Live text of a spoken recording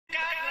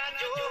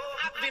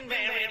been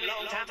married a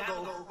long time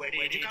ago. Where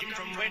did you come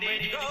from? Where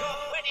did you go?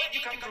 Where did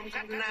you come from,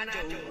 Cotton Eye Joe?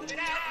 Cotton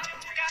Eye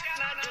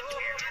Joe,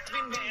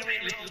 been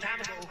married a long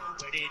time ago.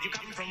 Where did you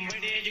come from? Where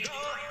did you go?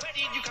 Where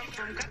did you come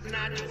from, Cotton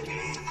Eye Joe?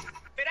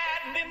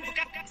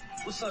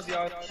 What's up,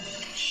 y'all?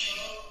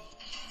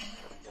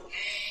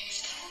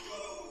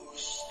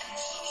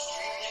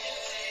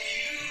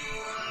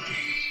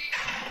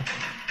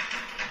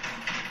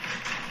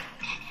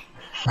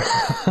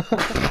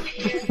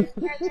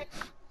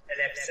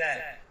 Alexa,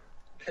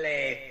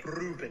 play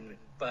Ruben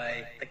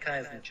by the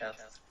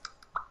Kaisenschafts.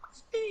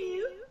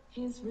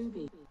 Here's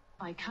Ruby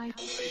by Kai.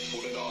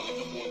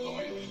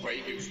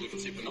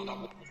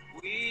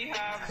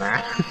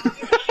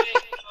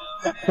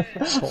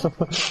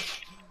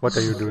 What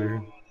are you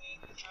doing?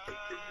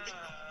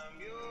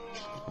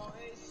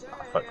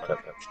 Fuck that.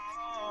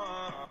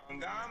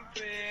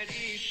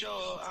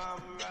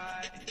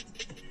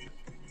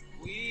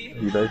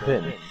 You both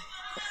in?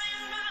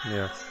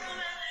 Yeah.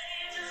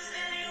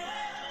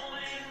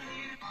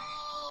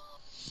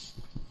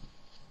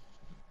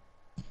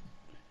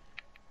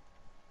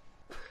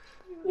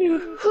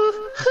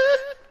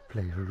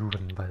 Play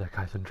Ruben by the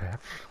Kaisenschafts.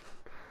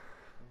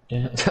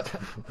 Yeah.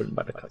 Ruben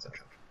by the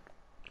Kaisenschafts.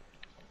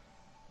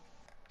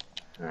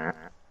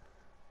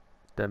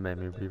 That made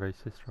me be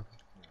racist,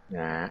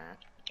 Nah.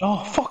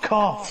 Oh, fuck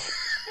off!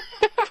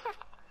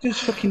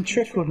 Just fucking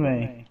trickled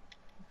me.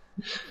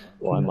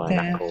 Why am I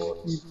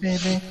knuckle?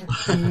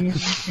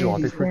 You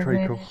want it for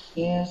treacle?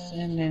 Yes,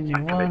 and then you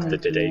Activate the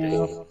today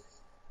form.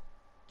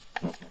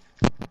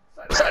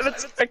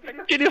 Silence! I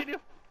kill you!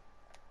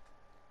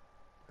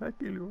 I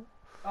kill you.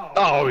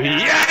 Oh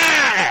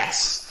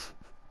yes!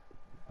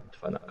 I have to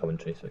find that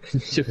commentary so I can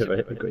do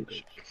it a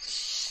great.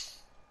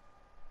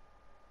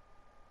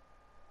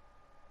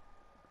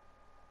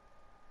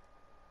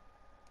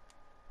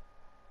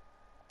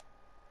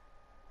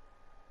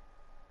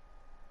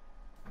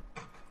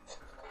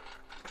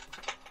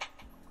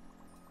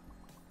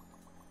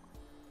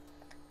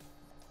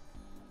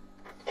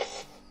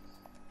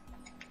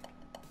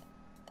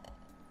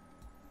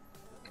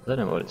 I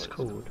don't know what it's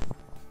called.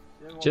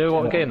 Do you know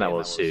what game that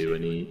was, Sue,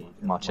 when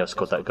Martial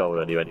scored that goal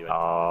and he went,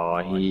 oh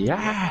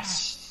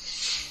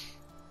yes!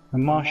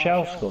 And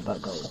Martial scored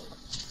that goal.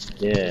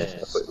 Yeah,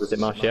 was it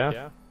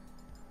Martial?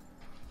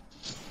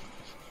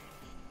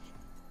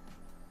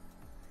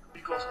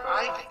 Because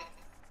I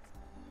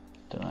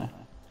Don't know.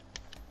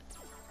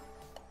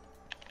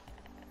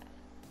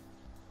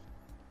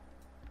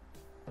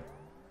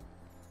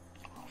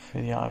 I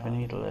feel the eye of a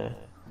needle here.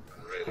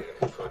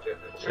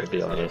 Should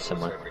be on here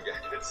somewhere.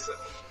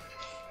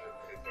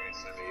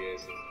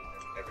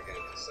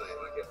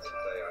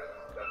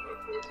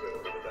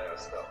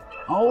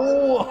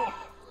 Oh!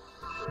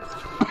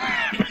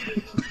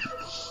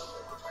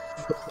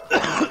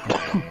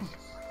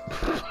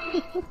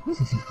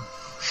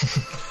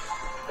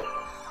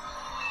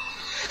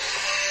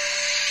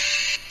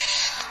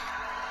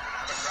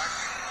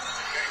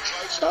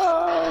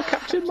 Oh,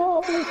 Captain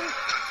Marvel!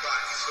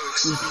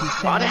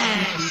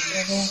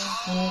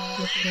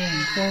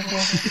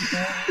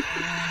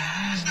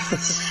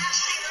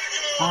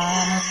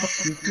 I'm a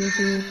fucking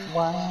cutie,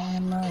 why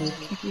am I a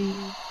cutie?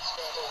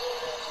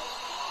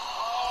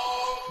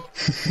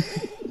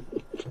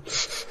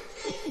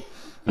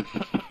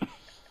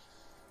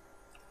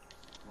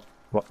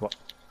 What?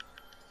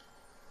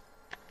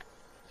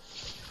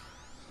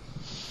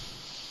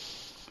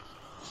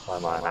 Why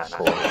am I an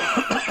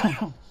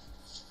asshole?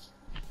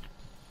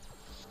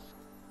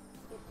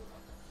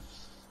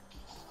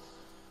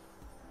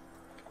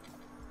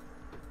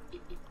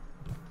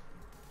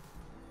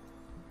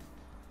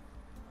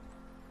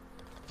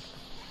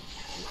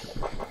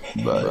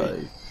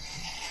 Bye.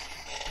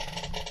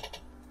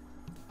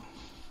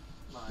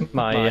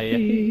 My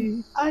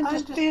I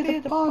just did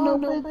it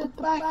on with the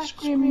black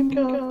screaming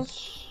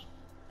goats.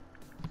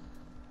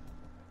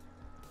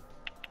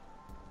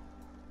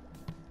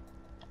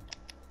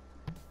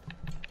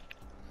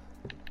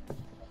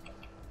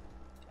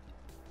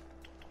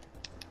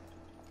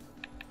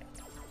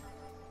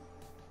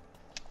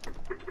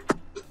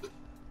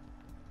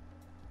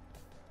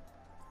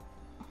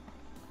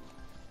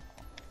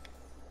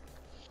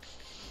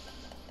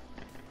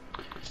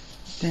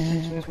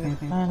 Dance with me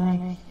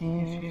funny,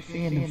 if you're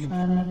feeling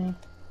funny.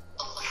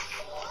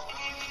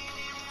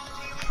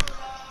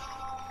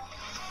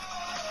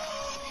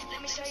 Let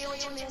me show you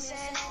what you're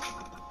missing.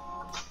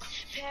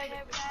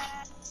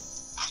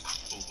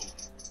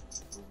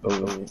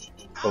 Oh.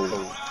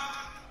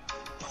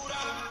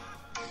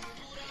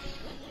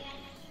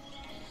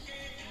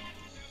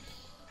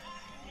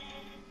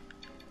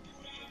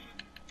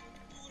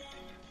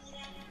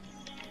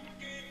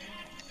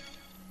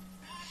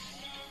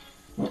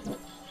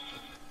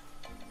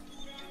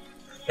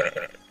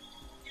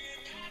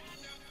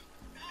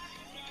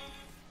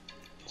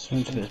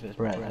 Swing to this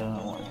bread, I don't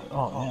know what.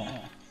 Oh,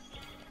 yeah.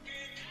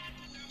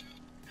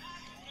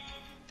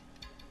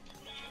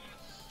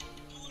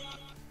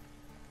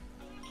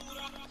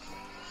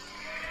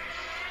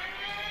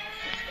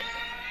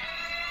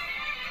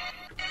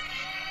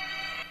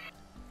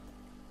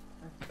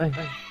 Hey.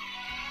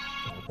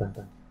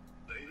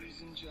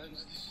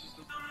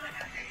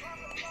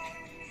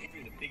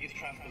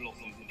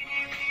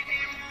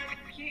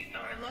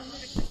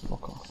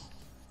 Fuck off.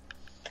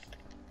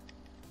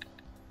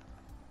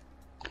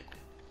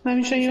 Let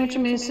me show you what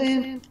you're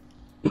missing.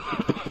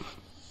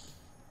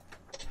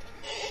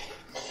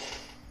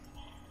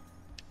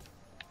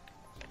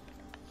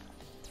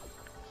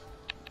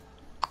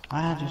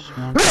 I just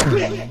want to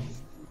be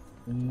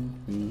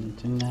with me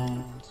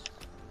tonight.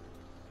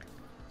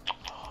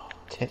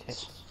 Tits.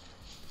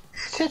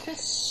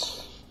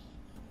 Tits.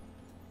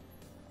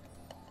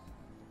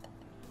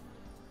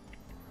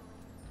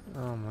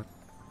 Oh my.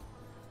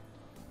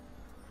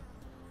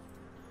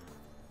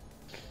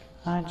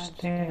 I just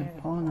did a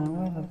porno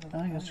with a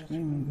bag of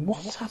screaming.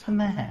 What's happened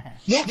there?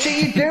 What are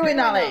you doing,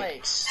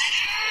 Alex?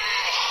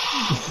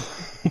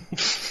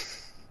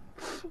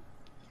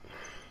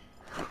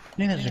 I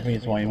think there's a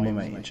reason why your mum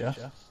ate you.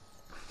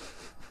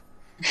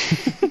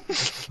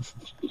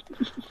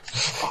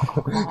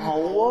 Oh,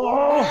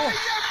 whoa!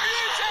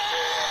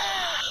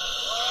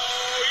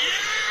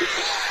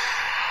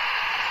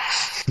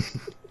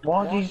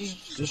 Why do you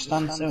just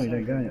stand still? You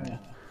don't go anywhere.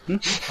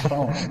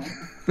 Oh.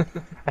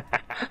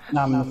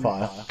 Now I'm in the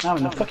fire. Now I'm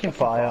in the fucking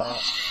fire.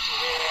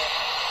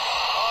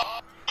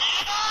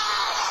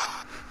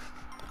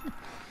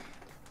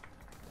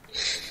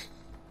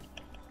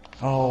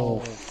 Oh,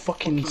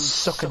 fucking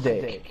suck a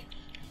dick.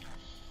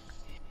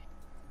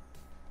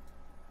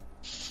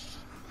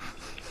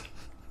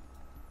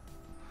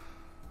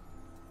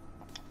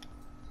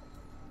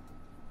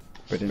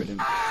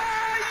 Brilliant.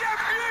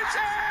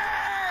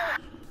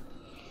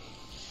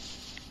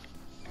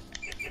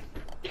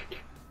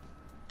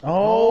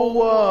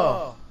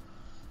 Oh!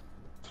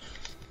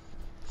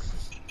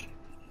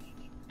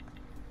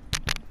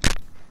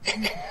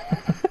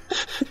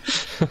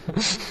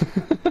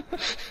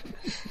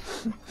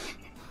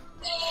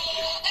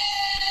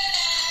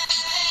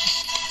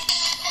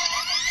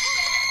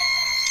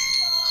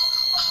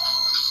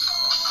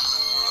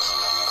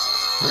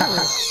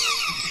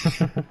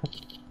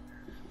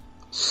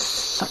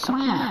 Suck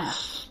my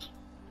ass.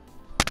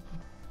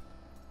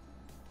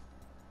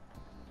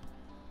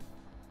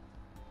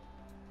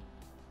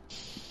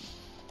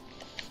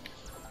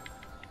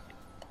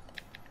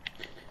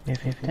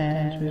 If you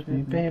dance with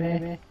me,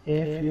 baby,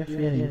 if you're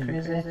feeling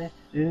crazy,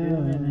 do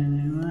it.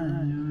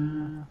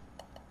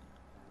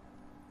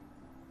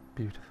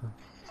 Beautiful.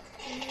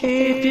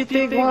 If you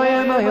think why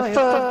am I a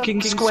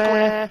fucking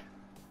square?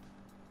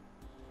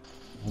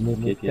 And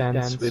if you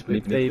dance with me,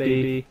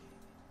 baby,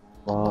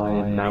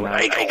 why now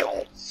I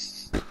go?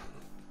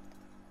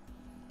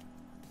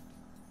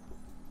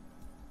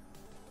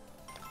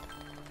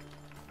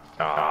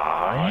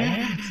 Ah,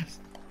 yes.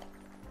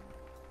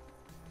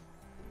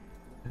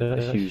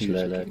 Huge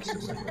legs.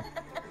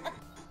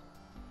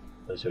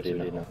 Those are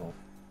really not. Oh,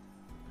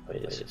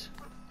 yes.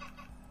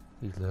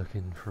 He's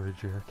looking for a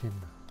jerkin.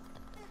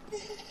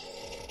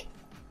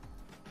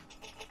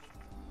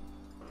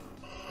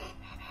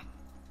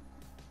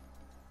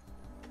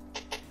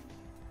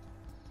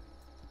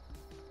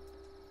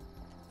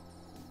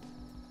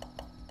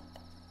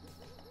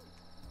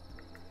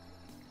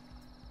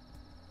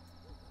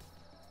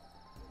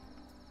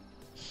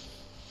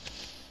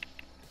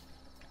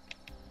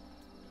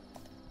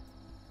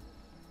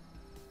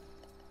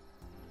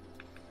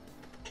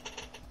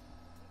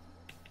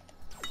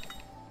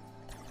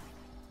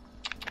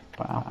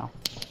 Wow.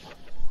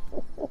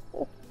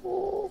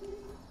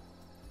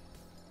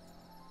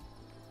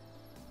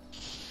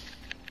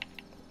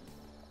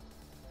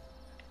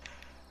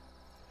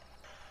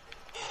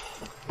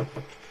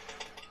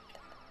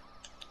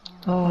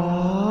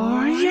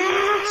 Oh,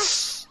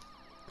 yes!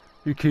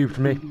 You cubed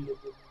me.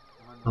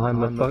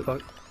 I'm a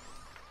fuck.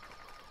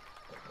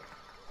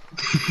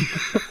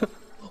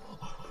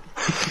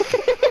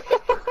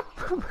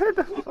 Where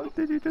the fuck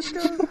did you just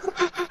go?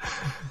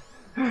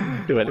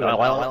 Do it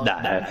well, no.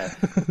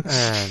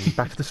 And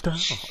back to the start.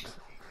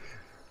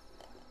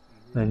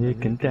 And you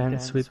can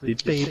dance with me,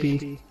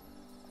 baby.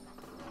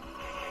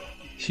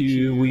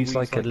 She weaves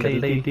like a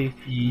lady.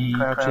 He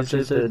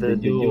crouches at the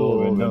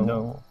door,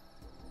 no.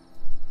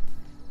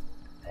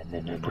 And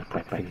then I put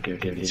my finger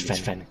in his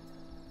fan.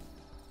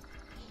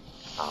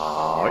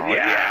 Oh,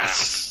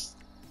 yes!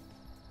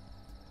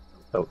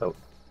 Oh.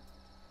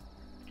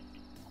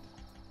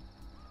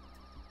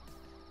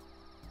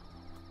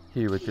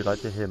 Hugh, would you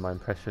like to hear my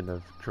impression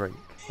of Drake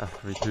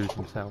after he poos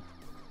himself?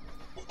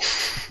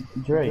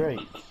 Drake.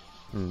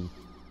 Hmm.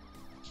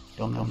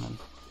 Dum.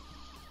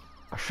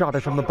 I shot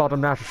it from the bottom,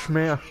 now to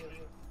smear.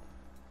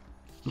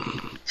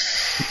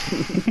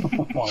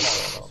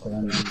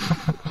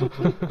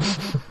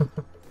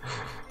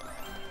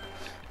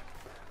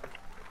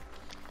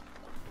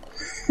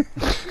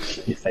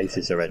 Your face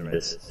is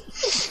horrendous.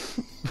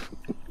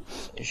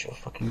 It's your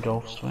fucking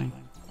golf swing.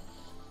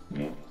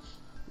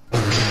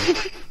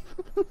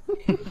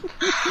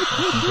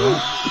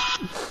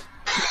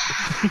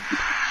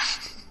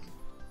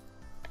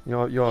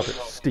 You're a bit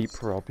steep,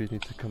 Rob. You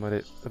need to come at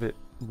it a bit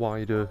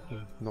wider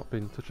and not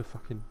being such a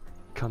fucking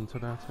cunt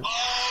about it.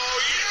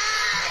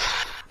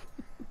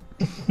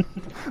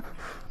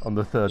 On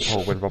the third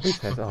hole when Robbie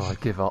says, "Oh, I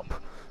give up."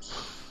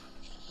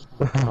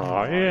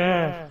 Oh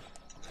yeah.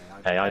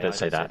 Hey, I don't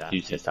say that.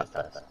 You said that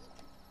first.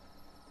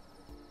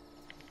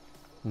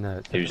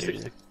 No, it's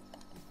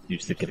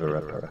Who's the giver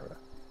upper?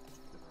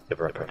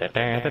 Giver upper.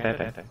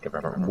 Giver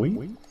upper.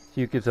 We?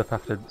 you gives up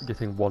after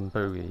getting one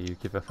bogey. You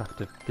give up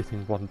after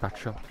getting one bad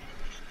shot.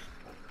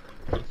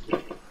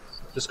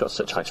 Just got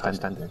such high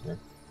standards. Yeah.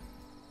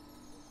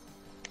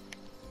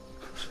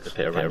 Just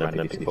hit a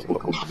random people.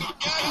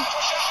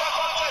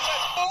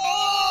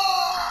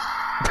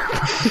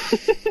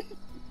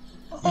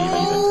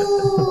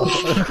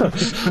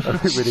 I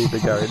think we need the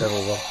Gary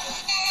Neville one.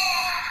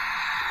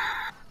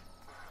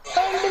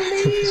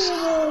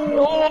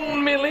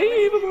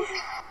 Unbelievable!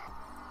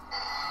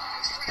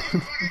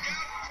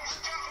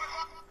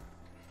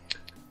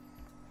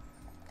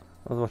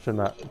 I was watching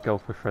that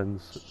Golf with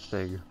Friends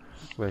thing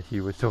where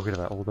he was talking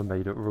about all the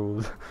made-up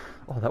rules.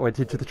 Oh, that went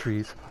into the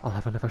trees. I'll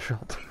have another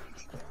shot.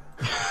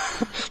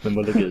 The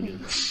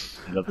mulligan.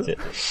 Loved it.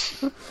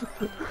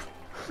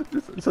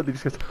 Suddenly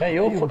just goes, Hey,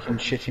 you're fucking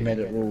shitty made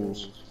up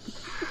rules.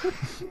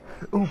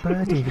 oh,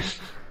 birdie.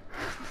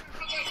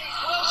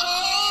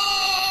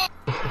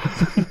 I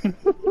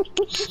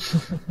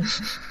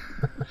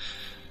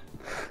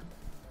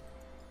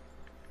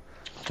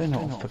don't know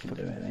what I'm fucking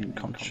doing. I ain't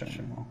concentrating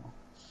anymore.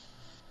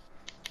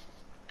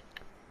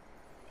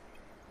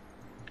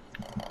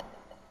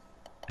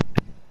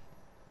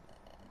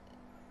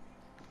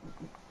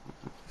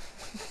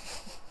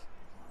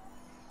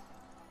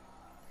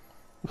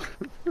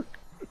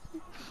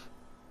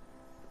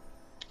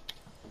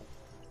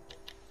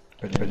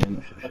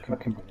 Brilliant.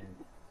 Fucking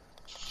brilliant.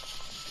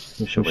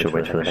 We should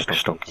wait for the next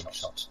stocking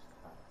shot.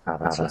 Ah,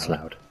 that's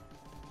loud.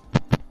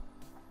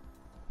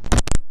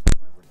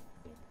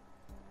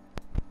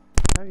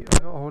 How you, I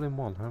got a hole in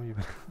one. How are you?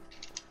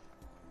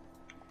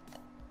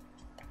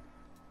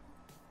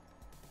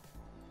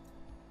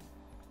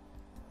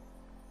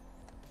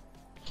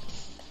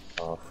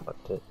 Oh,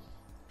 fucked it.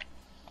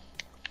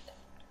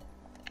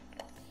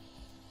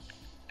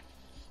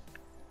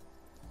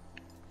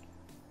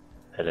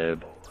 Hello,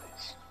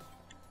 boys.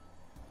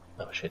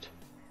 Oh shit.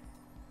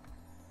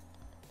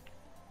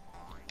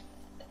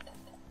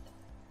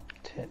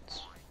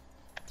 Tits.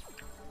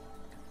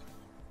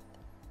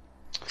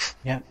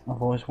 Yeah,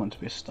 I've always wanted to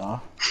be a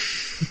star.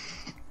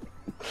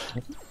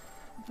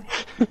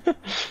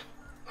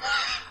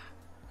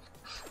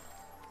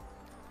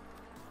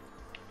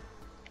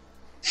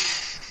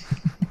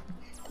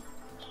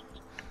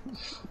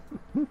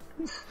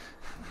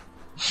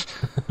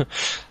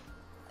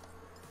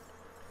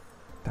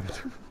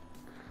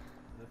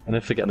 I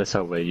never forget this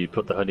out where you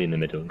put the honey in the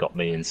middle and got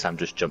me and Sam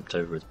just jumped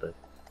over his bird.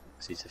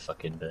 Because he's a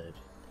fucking bird.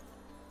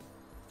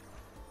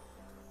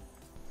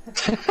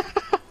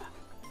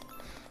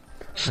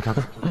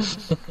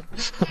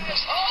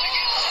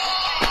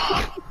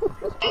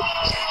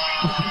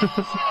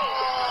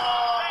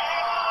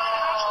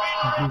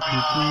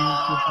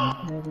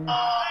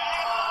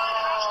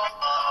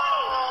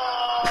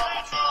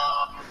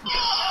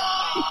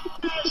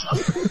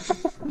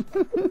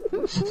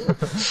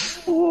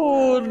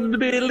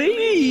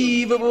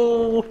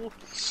 Unbelievable!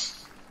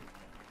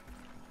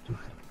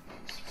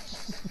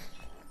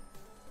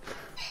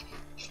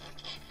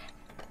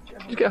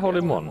 Did you get a hole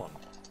in one?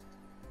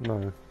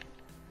 No.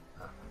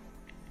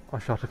 I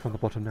shot it from the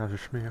bottom now to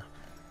schmear.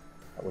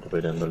 That would have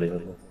been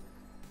unbelievable.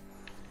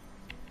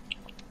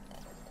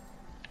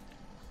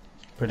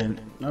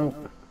 Brilliant. No.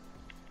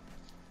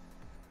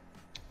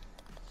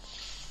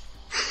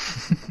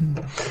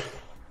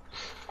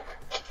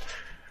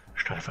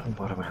 Trying to find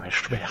bottom of my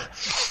schmear.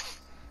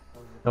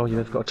 Oh,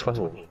 you've got a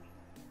 12.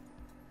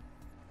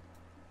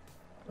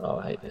 Oh,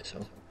 I hate this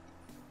one.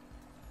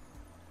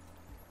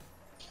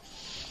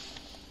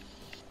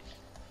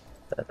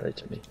 Fair play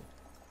to me.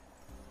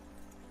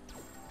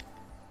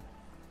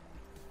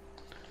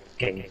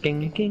 Ging,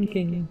 ging, ging,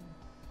 ging.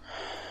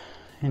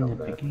 In the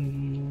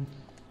beginning.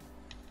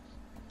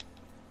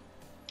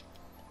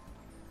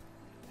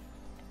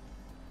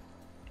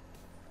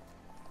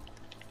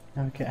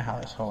 Never get how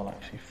this hole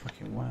actually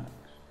fucking works.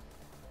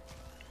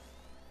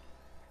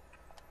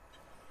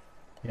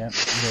 Yeah, you're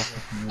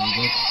fucking really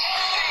good.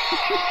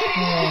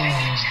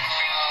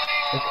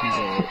 Fucking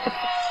good.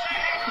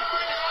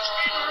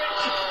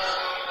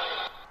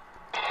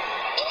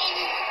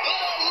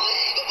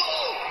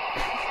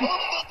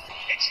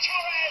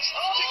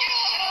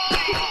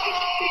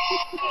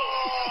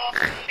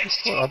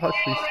 Well, I'm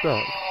actually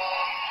stuck.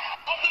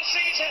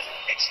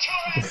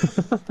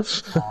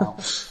 Wow.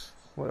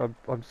 Wait,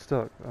 I'm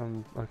stuck.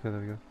 Okay, there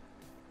we go.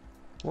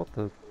 What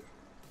the?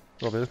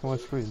 Robbie, look at my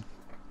screen.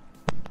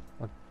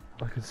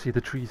 I can see the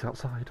trees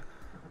outside.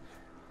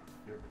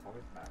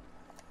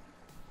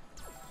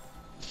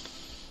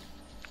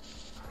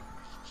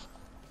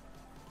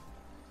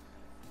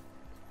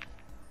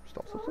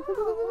 Stop.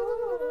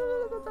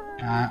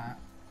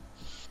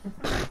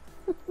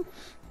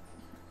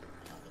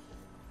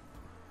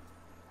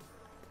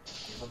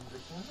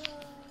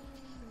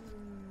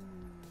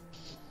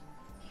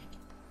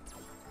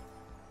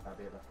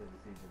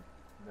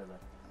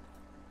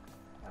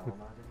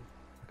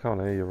 I can't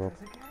hear you, Rob.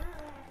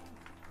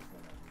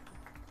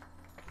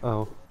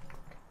 Oh.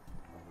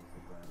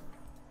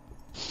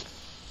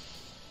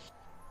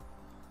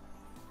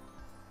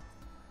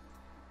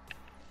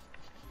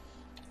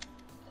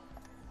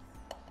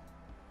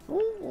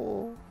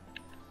 Ooh.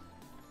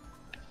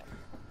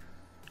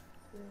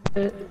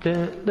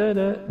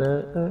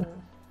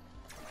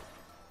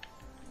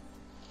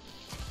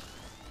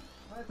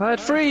 I'd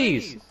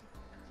freeze!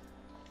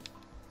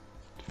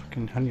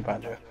 Fucking honey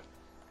badger.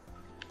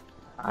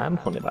 I'm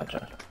honey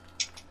badger.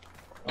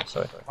 Oh,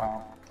 sorry.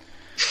 Wow.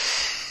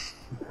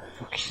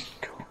 Fucking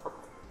cool.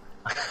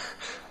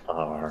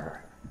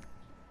 Arr.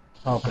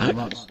 Oh, but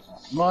that's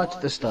right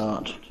at the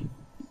start.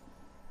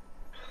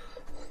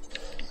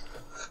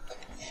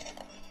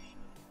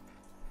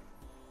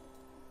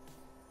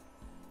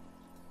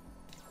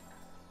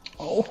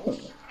 Oh.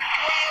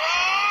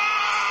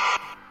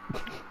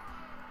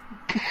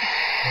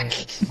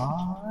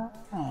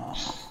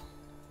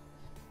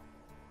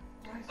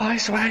 I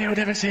swear you'll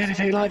never see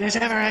anything like this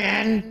ever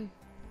again!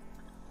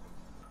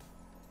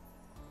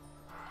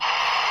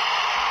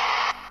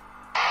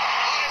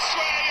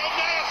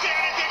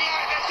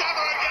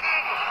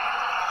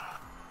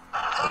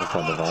 It's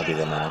on the body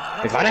then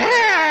now. It's like,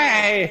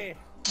 hey!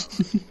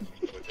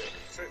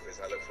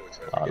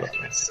 I love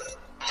this.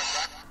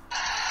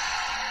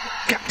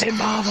 Captain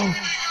Marvel!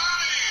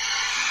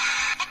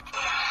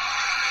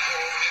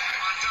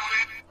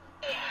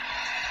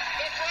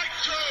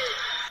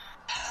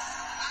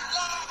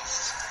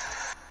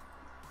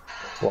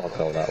 What a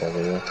goal that was,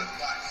 isn't it?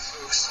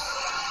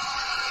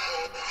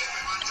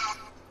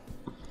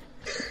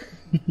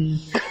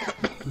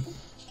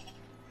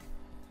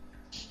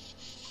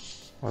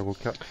 I will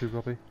catch you,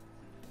 Robbie.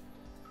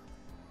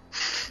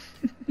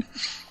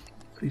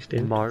 Please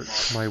do. Mark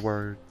my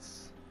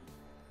words.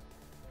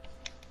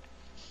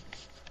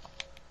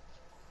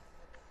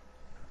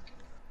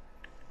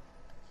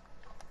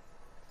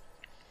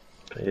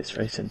 Play this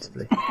very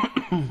sensibly.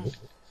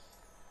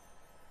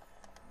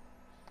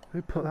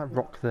 Who put that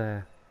rock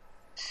there?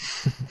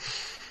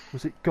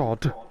 Was it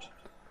God?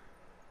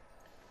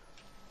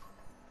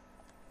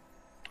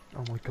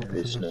 Oh my God! There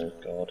is no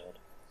God.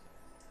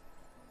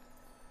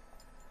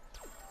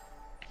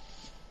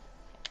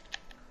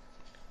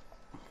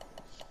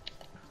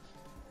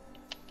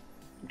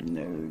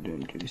 No,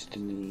 don't do this to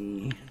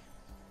me.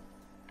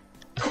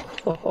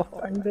 Oh,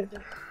 banged it.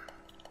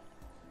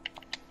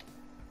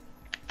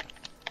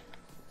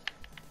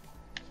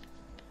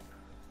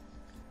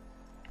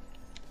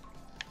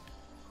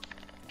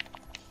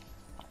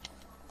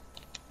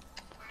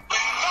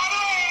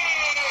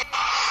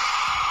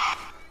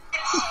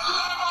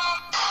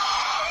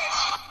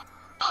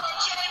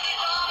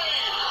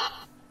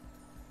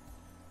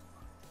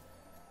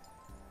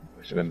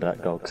 Remember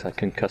that goal because I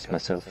concussed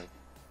myself.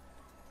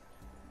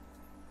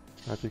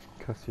 How do you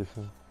cuss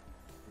yourself?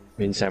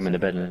 Me and Sam were in the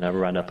bed and I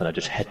ran up and I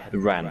just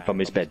ran from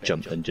his bed,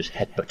 jumped and just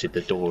headbutted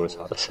the door as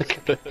hard as I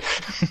could.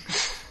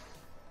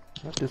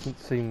 That doesn't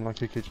seem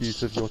like a good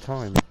use of your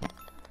time.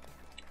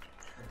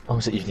 Oh,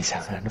 was it usually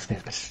Sam?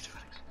 Nothing else to do.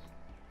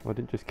 Well, I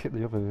didn't just kick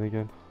the oven in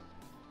again.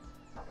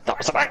 That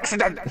was an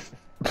accident!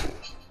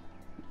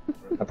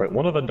 I broke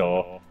one of the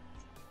door.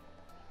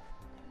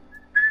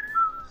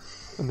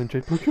 And then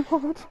Jade broke your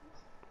heart.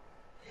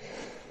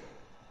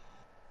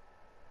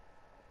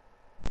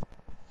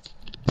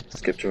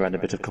 Skipped around a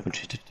bit of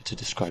commentary to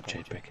describe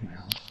Jade breaking my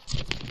heart.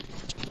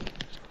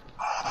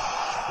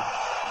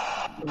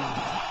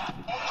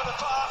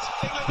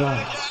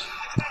 Right.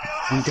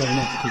 I'm going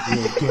up to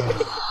your girl.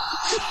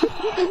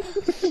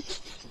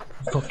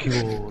 Fuck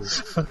yours.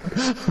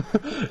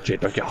 Jade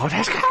broke your heart,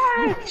 let's go!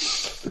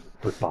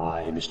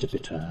 Goodbye, Mr.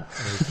 Bitter.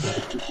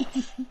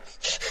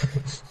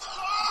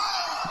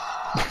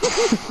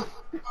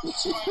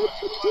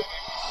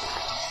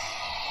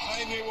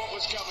 I knew what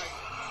was coming.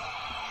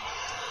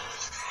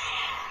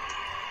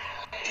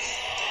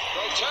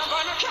 Great turn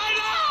by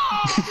Makayla!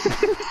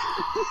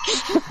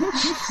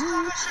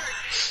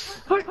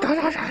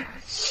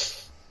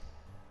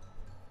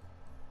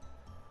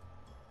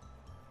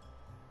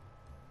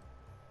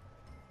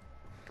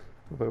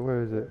 But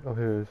where is it? Oh,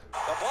 here it is. The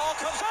ball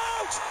comes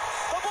out!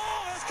 The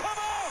ball has come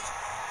out!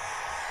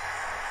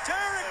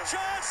 Derek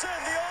Johnson,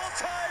 the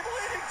all-time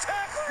leading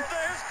tackler in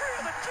the history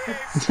of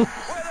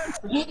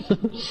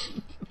the Chiefs!